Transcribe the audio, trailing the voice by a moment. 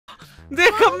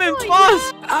¡Déjame en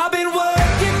paz!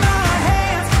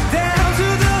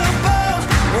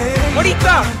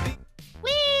 ¡Morita!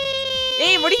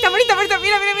 ¡Morita!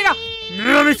 ¡Mira!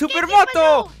 ¡Mira mi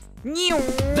supermoto! ¡Niu!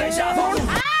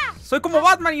 Soy como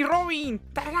Batman y Robin.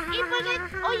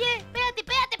 Oye, espérate.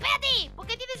 ¿Por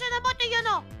qué tienes una moto y yo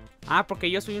no? Ah, porque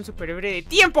yo soy un superhéroe de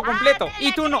tiempo completo. te Y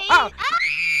la tú no. creí.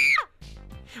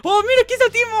 ¡Oh, mira! ¡Aquí está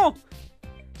Timo!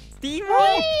 ¡Timo!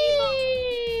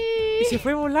 Y se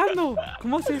fue volando.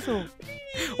 ¿Cómo es eso?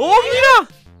 ¡Oh, mira!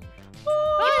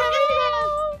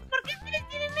 ¿Por qué ustedes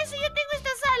tienen eso y yo tengo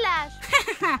estas alas?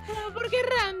 Porque es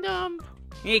random.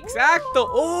 ¡Exacto!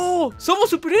 ¡Oh! ¡Somos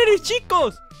superhéroes,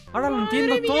 chicos! Ahora lo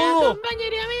entiendo todo.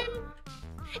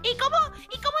 ¿Y cómo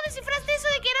descifraste eso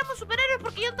de que éramos superhéroes?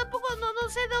 Porque yo tampoco no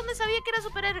sé de dónde sabía que era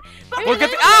superhéroe. Porque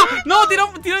 ¡ah! ¡No!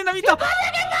 ¡Tiró dinamita!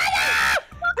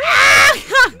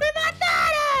 ¡Me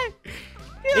mataron!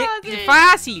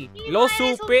 Fácil. Y Lo no eres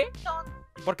supe un tonto.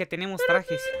 porque tenemos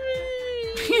trajes.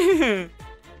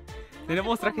 Tenemos te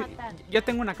puedo trajes. matar. Yo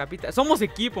tengo una capita. Somos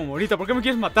equipo, Morita. ¿Por qué me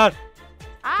quieres matar?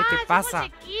 ¿Qué te pasa?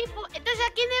 Somos equipo. Entonces,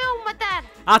 ¿a quién debemos matar?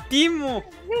 ¡A Timo!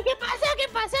 ¿Qué pasa?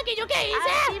 ¿Que yo qué hice?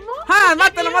 ¿A Timo? ¡Ah!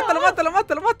 ¡Mátalo!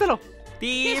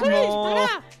 ¿Qué suele ¡Timo!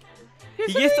 disparar? ¿Qué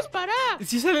 ¿Y suele esto? disparar?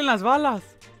 Sí salen las balas.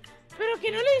 Pero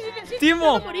que no le dicen así.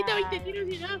 Timo. Ahorita 20 tiros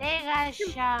y nada.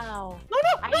 Desgachado. No.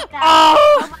 Ahí está. ¡Ah!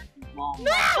 Toma tu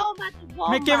bomba. Toma tu bomba.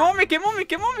 Me quemó.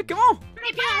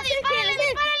 Dispárale.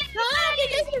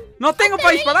 ¡No tengo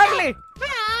para dispararle!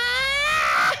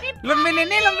 ¡Lo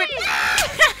envenené!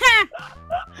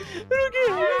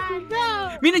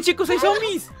 ¡Miren, chicos! ¡Hay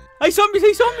zombies! ¡Hay zombies!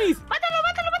 Mátalo.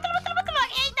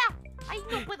 Ahí está. Ay,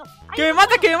 no puedo. Ay, ¡Que me no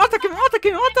mata!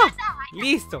 puedo.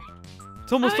 ¡Listo! A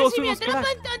Somos ver todos si me unos cracks.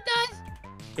 atrapan, tontos.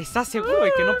 ¿Estás seguro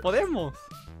de que no podemos?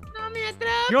 No me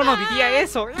atrapan. Yo no diría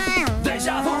eso.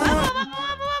 Vamos.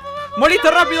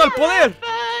 ¡Morita, rápido al poder!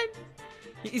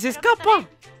 Y se escapa.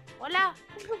 Hola.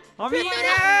 ¡Amiga!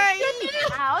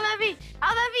 Ahora vi.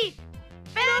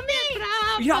 Espérate.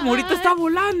 ¡Mira, Morita está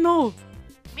volando!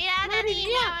 Mira, Dani.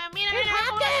 Mira. ¡Es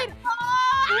hacker!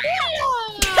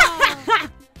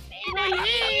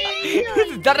 Se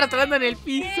está arrastrando en el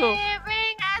piso.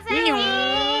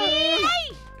 Venga,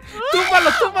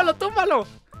 ¡Túmbalo!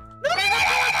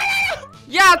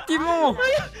 ¡Ya, Timo!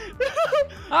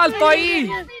 ¡Alto ahí!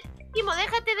 Timo,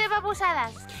 déjate de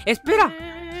babosadas. ¡Espera!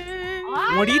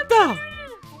 Ah, ¡Morita!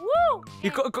 ¿Y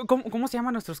cómo se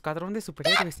llama nuestro escuadrón de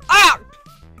superhéroes? ¡Ah!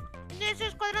 Nuestro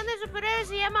escuadrón de superhéroes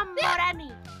se llama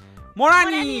Morani.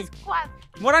 ¡Morani! Squad.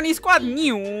 ¡Morani Squad! ¡Qué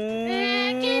 ¡Niu!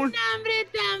 nombre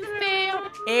tan feo!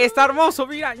 ¡Está hermoso!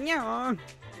 ¡Mira! ¡Ña!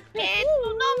 Que tu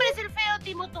nombre es el feo,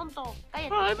 Timo tonto.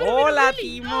 Cállate. Ay, pero ¡Hola, mira,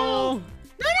 Timo!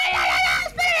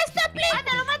 ¡Espera, stop, please!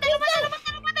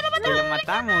 Te lo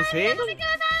matamos, ¿eh? No me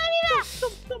queda nada de vida.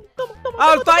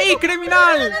 ¡Alto ahí,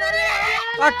 criminal!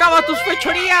 ¡Acaba tus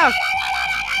fechorías!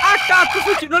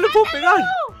 ¡No le puedo pegar!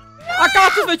 ¡Acaba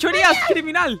tus fechorías,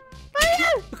 criminal!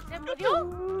 ¿Se murió?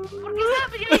 ¿Por qué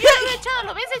estaba? Yo lo había echado.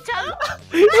 ¿Lo ves echado?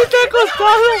 ¡Está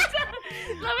acostado!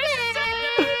 ¿Lo ves echado?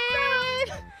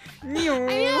 ¡Niu!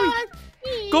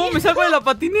 ¿Cómo me salgo de la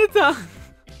patineta?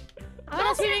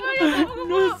 Ahora sí vengo.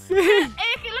 No sé.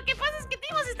 Que lo que pasa es que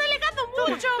Timo se está alejando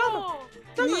mucho.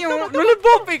 ¡Niu! ¡No le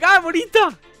puedo pegar, Morita!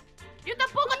 Yo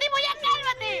tampoco, Timo, ya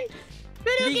cálmate.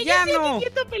 Pero que yo ¡Villano! sé que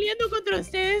estoy peleando contra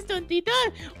ustedes, tontitos.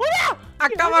 ¡Hola!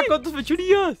 ¡Acaba con tus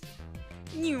fechorías!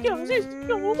 ¡Niu! ¿Qué haces?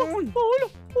 ¡Hola!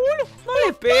 ¡No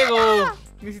le pego!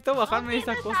 Necesito bajarme de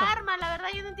esta esta cosa. arma, la verdad,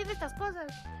 yo no entiendo estas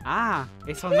cosas. Ah,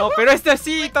 eso no, pero este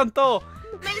sí, tonto.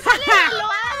 Me sale lo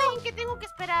algo que tengo que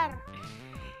esperar.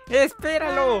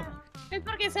 ¡Espéralo! Es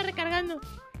porque está recargando.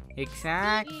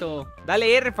 Exacto.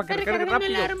 Dale R para que Está recargue recargando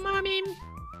el rápido. arma, mim.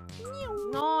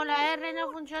 No, la R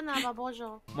no funciona,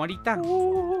 baboso. Morita,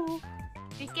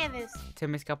 ¿Qué quedes? se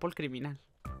me escapó el criminal.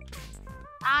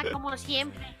 Ah, como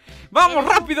siempre. ¡Vamos,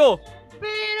 rápido!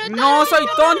 Pero ¡No soy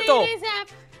tonto!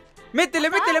 regresa. ¡Métele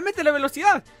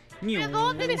velocidad! ¿Pero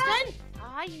dónde están?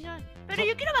 Ay, no. Pero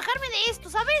yo quiero bajarme de esto,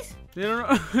 ¿sabes? Pero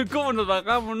no, ¿cómo nos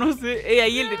bajamos? No sé.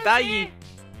 Ahí el detalle.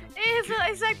 Eso,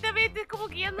 exactamente. Es como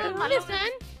que ya no ¿Pero es dónde malo. están?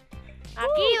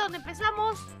 Aquí, donde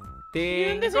empezamos. ¿Y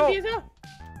dónde se Tengo. empieza?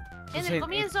 En el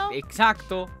comienzo.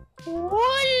 Exacto.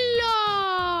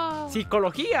 ¡Hola!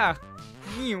 Psicología.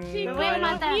 Me voy a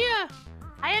matar.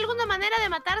 ¿Hay alguna manera de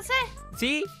matarse?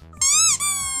 ¿Sí?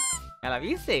 ¿Ya la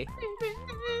viste?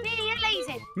 Sí, ya la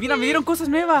hice. Mira, me dieron cosas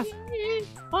nuevas.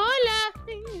 ¡Hola!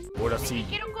 Ahora sí,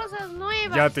 Quiero cosas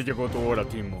nuevas. ya te llegó tu hora,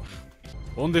 Timo.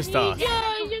 ¿Dónde estás? Yo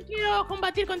quiero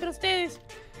combatir contra ustedes.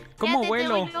 ¿Cómo Ya te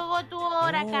vuelo? llegó tu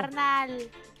hora, Oh. carnal.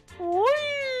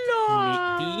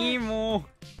 ¡Hola! Mi Timo.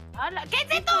 Hola, ¿qué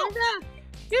es esto?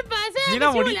 ¿Qué pasa?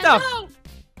 Mira, Me estoy bonita. volando.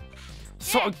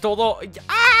 Soy todo.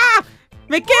 ¡Ah!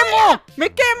 ¡Me quemo!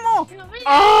 ¡Me quemo! Pero vean,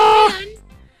 ¡Ah! vean.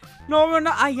 No veo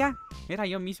nada. Ah, ya. Era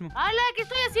yo mismo. Hola, ¿qué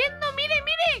estoy haciendo? Miren,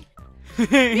 miren.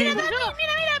 ¿Qué pasó?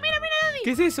 Mira,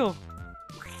 ¿Qué es eso?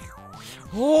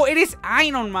 Oh, eres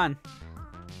Iron Man.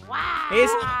 ¡Wow!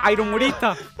 Es Iron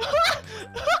Morita.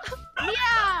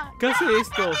 Mira. ¿Qué hace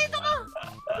esto?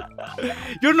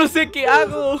 Yo no sé qué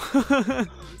hago.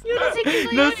 Yo no sé qué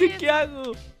soy. No sé qué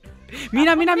hago.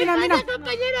 Mira, mira, mira, mira. Hola,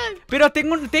 compañeros. Pero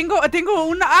tengo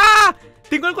una. ¡Ah!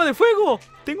 Tengo algo de fuego.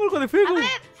 Tengo algo de fuego. A ver,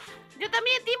 yo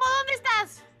también, Timo, ¿dónde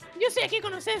estás? Yo estoy aquí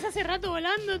con ustedes hace rato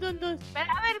volando, tontos.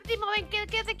 Pero, a ver, Timo, ven,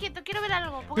 quédate quieto, quiero ver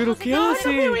algo. porque ¿Pero no sé qué hago. hace?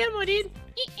 Me voy a morir.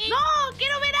 No,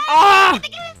 quiero ver algo. ¡Ah! ¿Qué te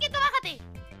quedas quieto? Bájate.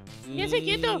 Ya sé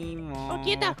quieto. No. O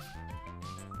quieta.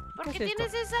 Porque es esto?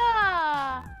 tienes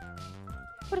esa...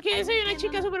 Porque Ay, soy no una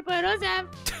entiendo. chica súper poderosa.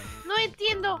 No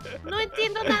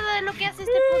entiendo nada de lo que hace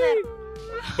este poder.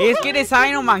 Es que eres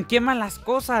Iron Man. Quema las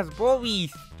cosas,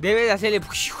 Bobby. Debes de hacerle.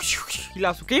 Y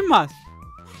las quemas.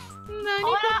 Dani,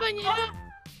 Ahora, compañero.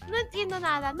 No entiendo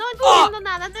nada, no entiendo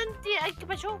nada, no entiendo... Ay, ¿qué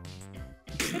pasó?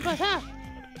 ¿Qué pasa?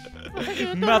 O sea, que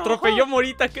yo Me todo atropelló rojo.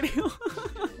 Morita, creo.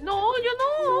 No, yo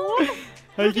no.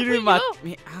 Ay, quién me fui mató.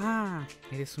 yo? Ah,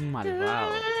 eres un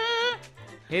malvado.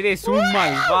 Eres un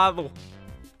malvado.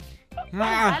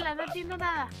 Ah, Ala, no entiendo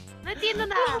nada. No entiendo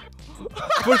nada.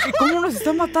 porque ¿cómo nos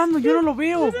está matando? Yo no lo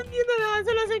veo. No entiendo nada,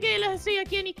 solo sé que las estoy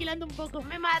aquí aniquilando un poco.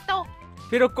 Me mató.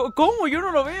 Pero ¿cómo? Yo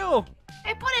no lo veo.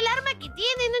 Es por el arma que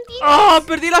tiene, no entiendo. ¡Ah!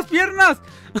 ¡Perdí las piernas!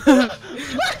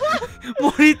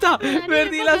 Morita, Dani,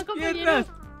 perdí ¿qué las pasa, compañero? piernas.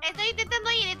 Estoy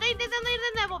intentando ir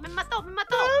de nuevo. Me mató.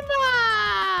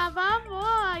 ¡Toma! Vamos,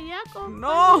 allá, compañero.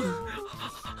 ¡No!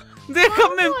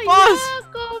 ¡Déjame en Vamos paz!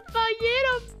 allá, compañero.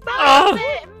 ¡Ah!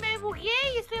 Me bugueé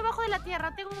y estoy abajo de la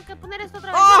tierra. Tengo que poner esto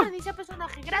otra vez. ¡Ah! No reiniciar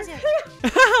personaje. Gracias.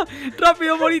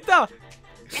 ¡Rápido, Morita!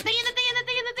 Estoy yendo.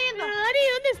 Pero Dani,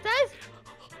 ¿dónde estás?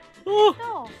 ¡Oh!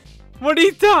 No.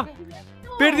 ¡Morita!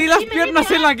 No. ¡Perdí las Dime, piernas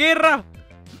dime. en la guerra!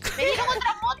 Me dieron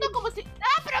otra moto como si...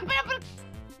 ¡Ah, pero!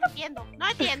 No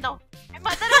entiendo. Me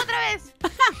mataron otra vez.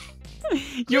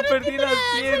 ¡Yo perdí las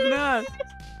piernas!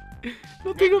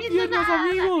 ¡No tengo entiendo piernas, nada,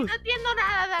 amigos! No entiendo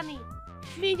nada, Dani.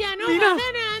 Villano Mira. va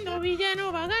ganando,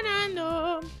 villano va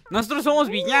ganando. Nosotros somos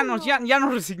villanos, ya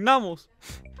nos resignamos.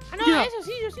 Ah, no, Mira. eso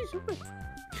sí, yo sí supe.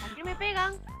 Aquí me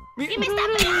pegan. Mi- ¡Y me está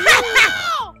Pero-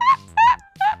 pegando!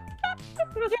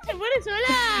 ¿Pero qué se muere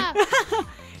sola?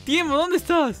 Timo, ¿dónde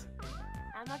estás?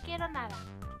 Ah, no quiero nada.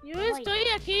 Yo estoy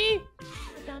aquí.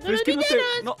 Matando a Pero los es que no te...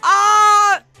 villanos. No.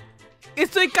 ¡Ah!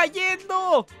 ¡Estoy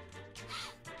cayendo!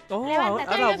 Oh, Levántate, ahora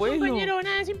Caigas, vuelo. compañero,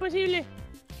 nada es imposible.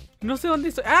 No sé dónde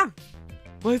estoy. ¡Ah!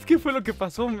 Pues, ¿qué fue lo que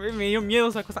pasó? Me dio miedo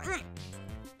esa cosa.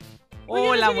 Oye,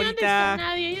 Hola, no sé ni dónde está bonita.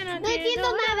 nadie, yo no No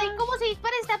entiendo nada. ¿Y cómo se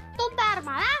dispara esta tonta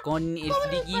arma? ¿Ah? Con el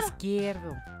flick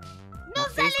izquierdo. No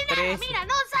te sale nada. estreses. Mira,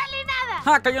 no sale nada.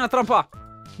 ¡Ah! Cayó en la trampa.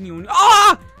 Ni un...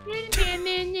 ¡Ah!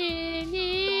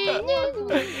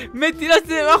 ¡Me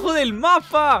tiraste debajo del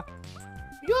mapa!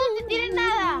 Yo no te tiré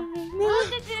nada. No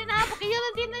te tiré nada porque yo no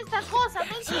entiendo estas cosas.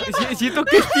 No entiendo. Siento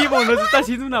que Timo nos está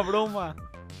haciendo una broma.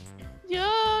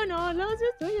 Yo no las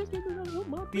estoy haciendo una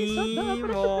broma.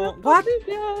 Timo. ¿What?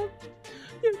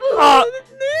 ¡Ah!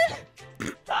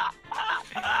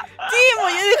 ¡Timo,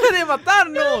 ya deja de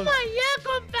matarnos! ¡Ya,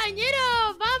 compañero!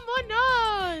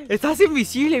 ¡Vámonos! Estás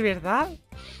invisible, ¿verdad?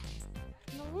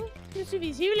 No, yo soy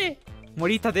visible.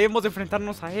 Morita, debemos de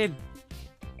enfrentarnos a él.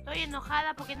 Estoy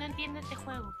enojada porque no entiendo este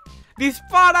juego.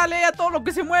 ¡Dispárale a todo lo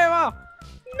que se mueva!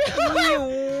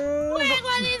 ¡Fuego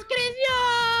a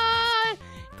discreción!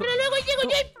 Pero luego llego yo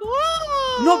y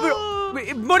 ¡pum! No,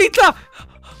 pero... ¡Morita!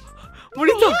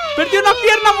 ¡Morita! ¡Perdí una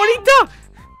pierna, Morita!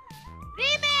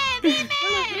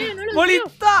 No lo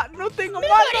 ¡Morita! ¡No tengo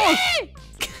manos!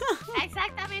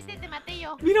 Exactamente, te maté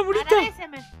yo. Mira, Morita.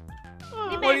 Agradéceme.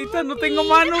 Dime. Morita, no tengo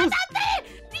manos.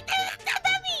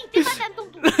 ¿Qué matan tú?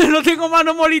 ¡No tengo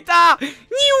manos, Morita!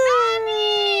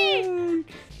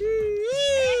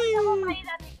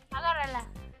 Agárrala.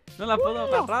 No la puedo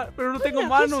agarrar, pero no tengo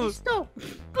Mira, ¿qué es manos. esto?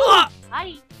 ¡Ah!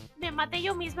 Ay, me maté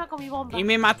yo misma con mi bomba. Y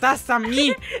me mataste a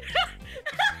mí.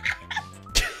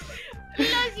 Lo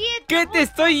siento. ¿Qué te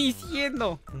estoy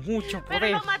diciendo? Mucho Pero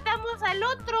poder. lo matamos al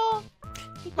otro.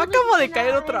 Y tú Me no acabo de hiciste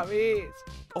caer nada, otra vez.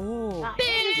 Oh. Ay,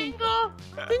 eres un- Tengo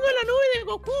la nube de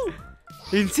Goku.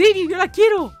 ¿En serio? Yo la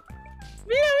quiero.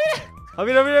 A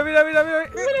ver, a ver, a ver, a ver, a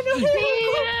ver. Mira,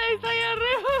 estoy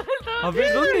arriba. A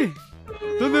ver, ¿dónde?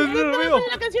 ¿Dónde no lo veo?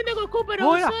 La canción de Goku, pero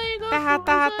Hola. soy Goku. Ta,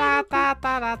 ta, soy ta, Goku. ta,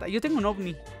 ta, ta. Yo tengo un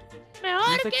ovni. Mejor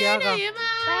No sé que qué haga. nadie más.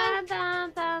 Tan,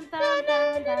 tan, tan, tan,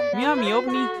 tan, tan, Mira mi tan,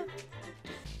 ovni. tan.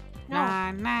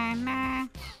 Na, na, na.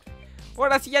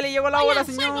 Ahora sí ya le llegó la hora,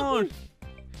 señor. No,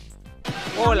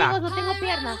 Hola. amigos, no tengo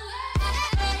piernas.